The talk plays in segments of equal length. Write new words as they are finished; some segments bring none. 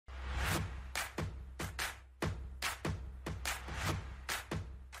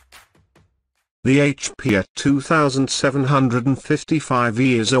The HP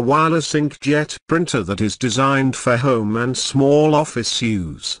 2755e is a wireless inkjet printer that is designed for home and small office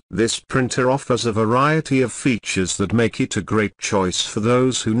use. This printer offers a variety of features that make it a great choice for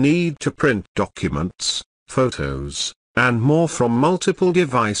those who need to print documents, photos, and more from multiple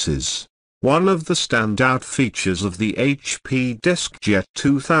devices. One of the standout features of the HP Deskjet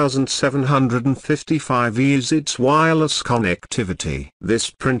 2755e is its wireless connectivity. This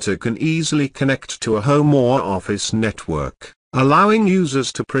printer can easily connect to a home or office network, allowing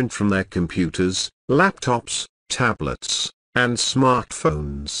users to print from their computers, laptops, tablets, and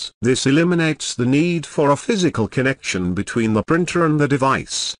smartphones. This eliminates the need for a physical connection between the printer and the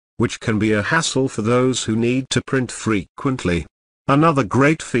device, which can be a hassle for those who need to print frequently. Another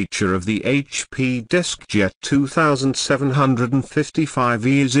great feature of the HP Deskjet 2755e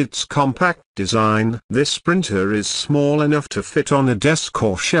is its compact design. This printer is small enough to fit on a desk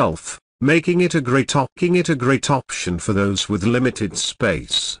or shelf, making it a great option for those with limited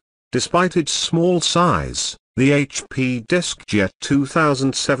space. Despite its small size, the HP Deskjet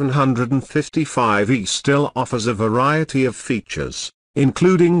 2755e still offers a variety of features,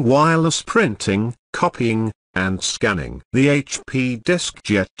 including wireless printing, copying, and scanning. The HP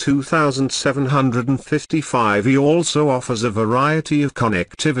Deskjet 2755e also offers a variety of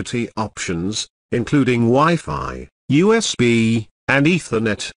connectivity options, including Wi-Fi, USB, and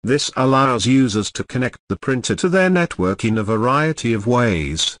Ethernet. This allows users to connect the printer to their network in a variety of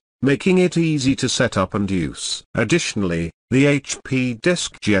ways, making it easy to set up and use. Additionally, the HP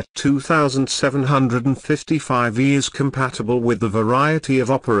Deskjet 2755e is compatible with a variety of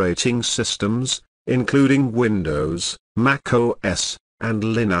operating systems, including Windows, Mac OS, and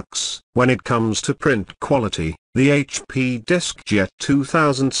Linux. When it comes to print quality, the HP Deskjet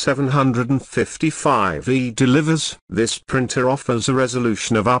 2755e delivers. This printer offers a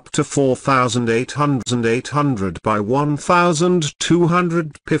resolution of up to 4800 by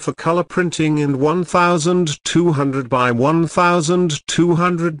 1200 pi for color printing and 1200 by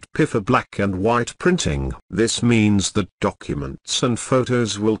 1200 pi for black and white printing. This means that documents and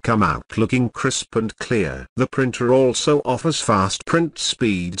photos will come out looking crisp and clear. The printer also offers fast print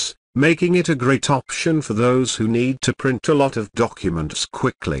speeds, making it a great option for those who need to print a lot of documents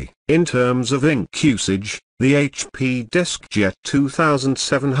quickly. In terms of ink usage, the HP Deskjet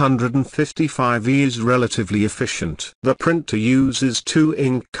 2755e is relatively efficient. The printer uses two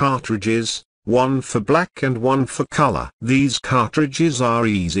ink cartridges, one for black and one for color. These cartridges are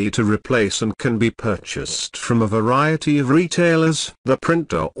easy to replace and can be purchased from a variety of retailers. The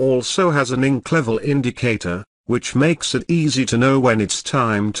printer also has an ink level indicator, which makes it easy to know when it's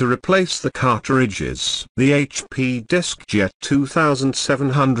time to replace the cartridges. The HP Deskjet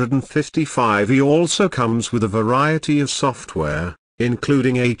 2755e also comes with a variety of software,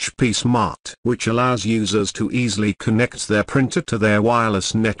 including HP Smart, which allows users to easily connect their printer to their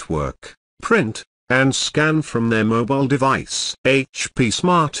wireless network, print, and scan from their mobile device. HP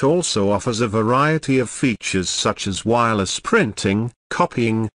Smart also offers a variety of features such as wireless printing,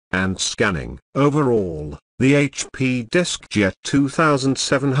 copying, and scanning. Overall, the HP Deskjet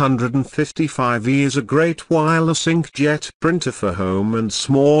 2755e is a great wireless inkjet printer for home and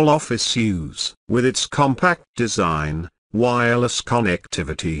small office use. With its compact design, wireless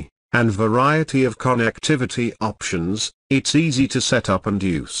connectivity, and variety of connectivity options, it's easy to set up and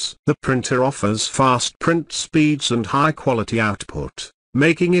use. The printer offers fast print speeds and high-quality output,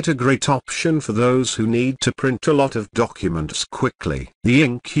 making it a great option for those who need to print a lot of documents quickly. The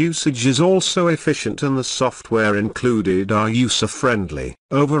ink usage is also efficient and the software included are user-friendly.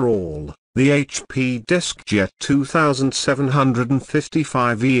 Overall, the HP Deskjet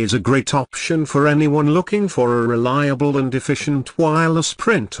 2755e is a great option for anyone looking for a reliable and efficient wireless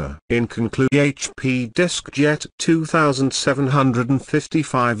printer. In conclusion, the HP Deskjet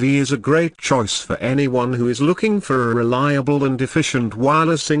 2755e is a great choice for anyone who is looking for a reliable and efficient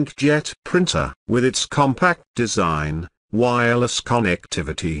wireless inkjet printer. With its compact design, wireless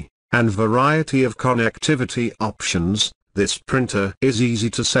connectivity, and variety of connectivity options, this printer is easy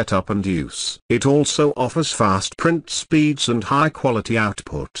to set up and use. It also offers fast print speeds and high-quality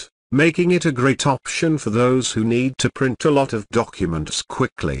output, making it a great option for those who need to print a lot of documents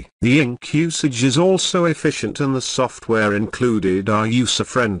quickly. The ink usage is also efficient and the software included are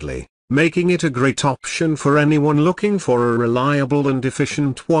user-friendly, making it a great option for anyone looking for a reliable and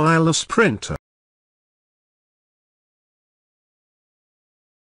efficient wireless printer.